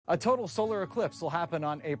A total solar eclipse will happen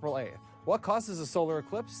on April 8th. What causes a solar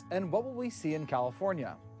eclipse and what will we see in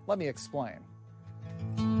California? Let me explain.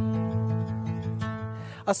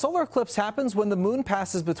 A solar eclipse happens when the moon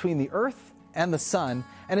passes between the Earth and the sun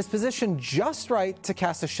and is positioned just right to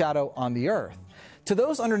cast a shadow on the Earth. To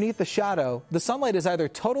those underneath the shadow, the sunlight is either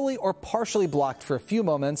totally or partially blocked for a few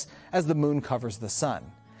moments as the moon covers the sun.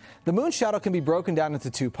 The moon's shadow can be broken down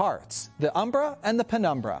into two parts, the umbra and the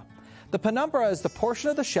penumbra. The penumbra is the portion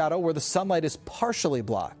of the shadow where the sunlight is partially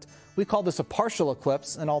blocked. We call this a partial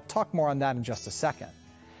eclipse, and I'll talk more on that in just a second.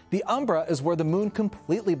 The umbra is where the moon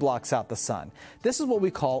completely blocks out the sun. This is what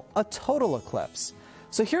we call a total eclipse.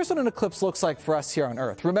 So here's what an eclipse looks like for us here on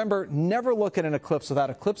Earth. Remember, never look at an eclipse without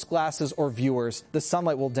eclipse glasses or viewers. The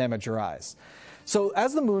sunlight will damage your eyes. So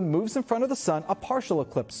as the moon moves in front of the sun, a partial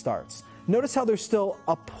eclipse starts. Notice how there's still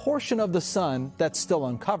a portion of the sun that's still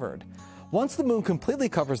uncovered. Once the moon completely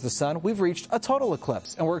covers the sun, we've reached a total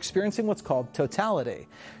eclipse, and we're experiencing what's called totality.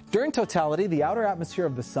 During totality, the outer atmosphere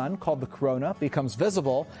of the sun, called the corona, becomes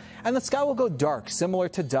visible, and the sky will go dark, similar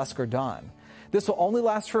to dusk or dawn. This will only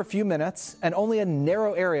last for a few minutes, and only a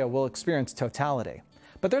narrow area will experience totality.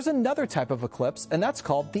 But there's another type of eclipse, and that's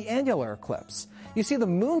called the annular eclipse. You see, the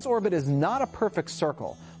moon's orbit is not a perfect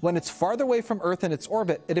circle. When it's farther away from Earth in its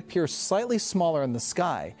orbit, it appears slightly smaller in the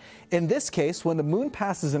sky. In this case, when the moon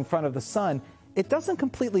passes in front of the sun, it doesn't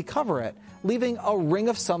completely cover it, leaving a ring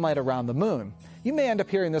of sunlight around the moon. You may end up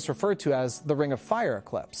hearing this referred to as the Ring of Fire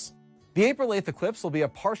eclipse. The April 8th eclipse will be a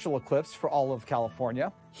partial eclipse for all of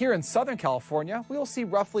California. Here in Southern California, we will see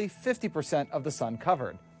roughly 50% of the sun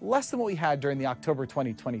covered, less than what we had during the October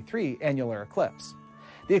 2023 annular eclipse.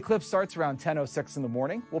 The eclipse starts around 10:06 in the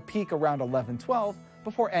morning, will peak around 11:12,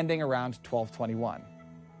 before ending around 12:21.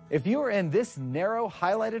 If you are in this narrow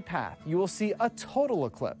highlighted path, you will see a total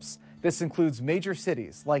eclipse. This includes major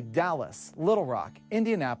cities like Dallas, Little Rock,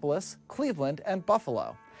 Indianapolis, Cleveland, and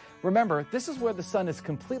Buffalo. Remember, this is where the sun is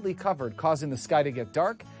completely covered, causing the sky to get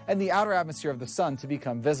dark and the outer atmosphere of the sun to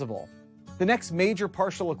become visible. The next major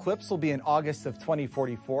partial eclipse will be in August of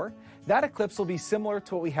 2044. That eclipse will be similar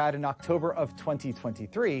to what we had in October of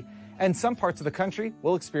 2023, and some parts of the country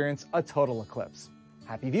will experience a total eclipse.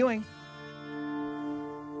 Happy viewing!